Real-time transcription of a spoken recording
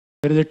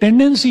There is a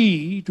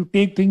tendency to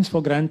take things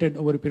for granted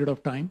over a period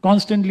of time,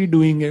 constantly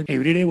doing it.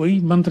 Every day, वही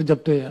मंत्र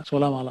जपते हैं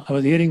 16 माला. I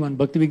was hearing one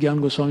Bhakti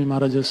Vigyan Goswami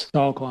Maharaj's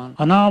talk on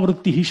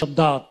Anavrittihi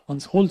Shabdat, one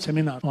whole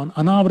seminar on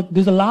Anavritti.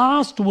 This is the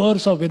last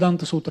verse of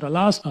Vedanta Sutra,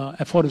 last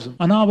aphorism.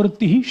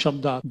 Anavrittihi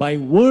Shabdat. By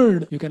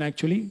word, you can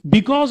actually,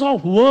 because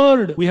of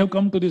word, we have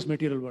come to this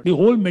material world. The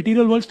whole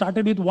material world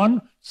started with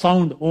one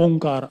sound,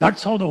 Omkara.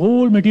 That's how the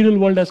whole material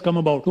world has come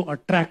about, to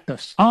attract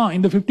us.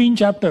 In the 15th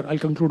chapter, I'll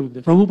conclude with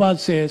this. Prabhupada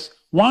says,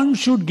 one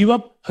should give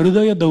up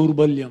Hridaya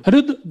Daurbalyam.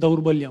 Hrid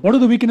Daurbalyam. What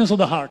is the weakness of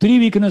the heart? 3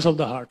 weaknesses of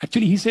the heart.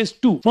 Actually, he says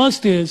 2.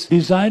 First is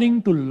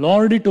desiring to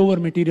lord it over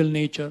material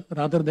nature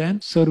rather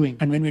than serving.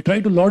 And when we try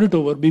to lord it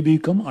over, we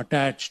become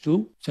attached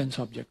to sense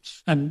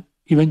objects and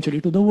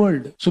eventually to the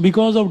world. So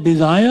because of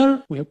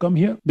desire, we have come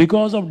here.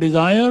 Because of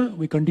desire,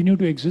 we continue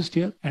to exist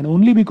here. And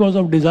only because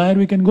of desire,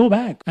 we can go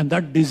back. And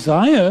that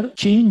desire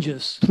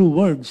changes through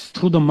words,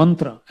 through the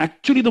mantra.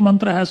 Actually, the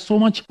mantra has so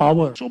much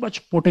power, so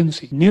much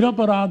potency.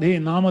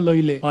 Niraparadhe nama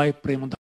laile by prema.